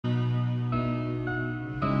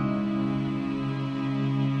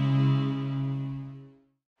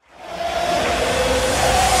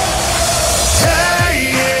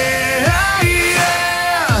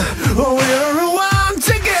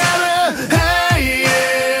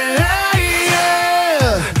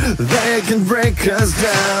us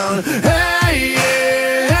down. Hey,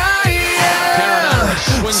 yeah, yeah.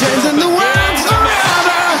 Changing the world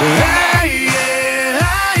forever. Hey, yeah.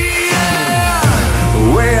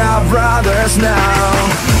 We are brothers now.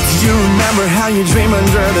 Do you remember how you dream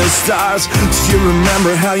under the stars? Do you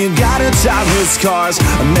remember how you got a childhood scars?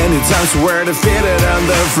 Many times we were defeated and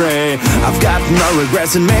afraid. I've got no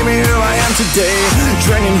regrets and maybe who I am today.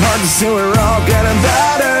 Training hard to see we're all getting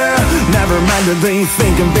better. Never mind that they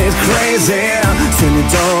think I'm a bit crazy. Send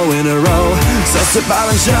it all in a row, so step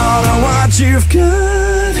out and show them what you've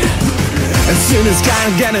got. As soon as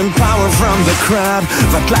kind of getting power from the crowd,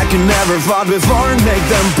 fight like you never fought before and make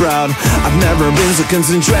them proud. I've never been so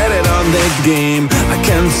concentrated on the game. I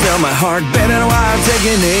can feel my heart beating while I'm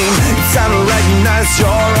taking aim. It's time to recognize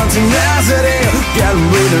your own tenacity. Get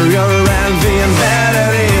rid of your envy and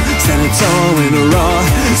vanity. Stand it all in a row,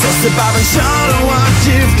 so step out and show them what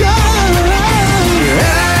you've got.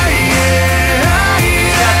 Hey, yeah,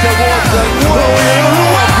 yeah. Towards the wall.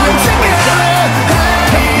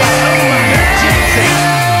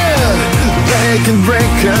 They can break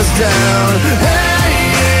us down. Hey,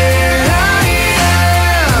 yeah,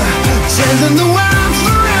 yeah. Changing the world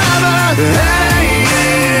forever. Hey,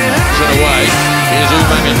 yeah. Put away. Here's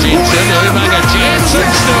Umaga-Jensen. Umaga-Jensen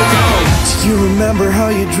still going. Do you remember how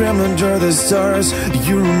you dreamed under the stars? Do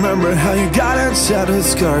you remember how you got a shattered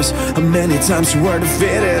scars? How many times you were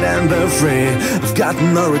defeated and afraid? I've got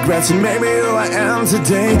no regrets and maybe who I am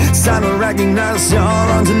today. It's time to recognize your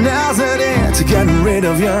own tenacity. To get rid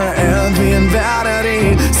of your envy and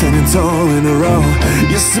vanity. Standing tall in a row,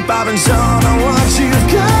 you step out and show them what you've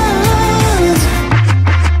got.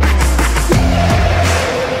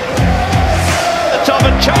 The top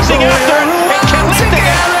and chasing after it. It can lift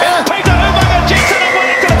again. It's Peter Umaga-Jensen and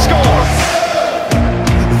Wellington score.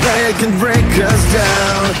 They can break us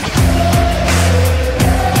down.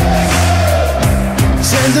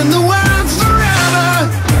 Changing the world.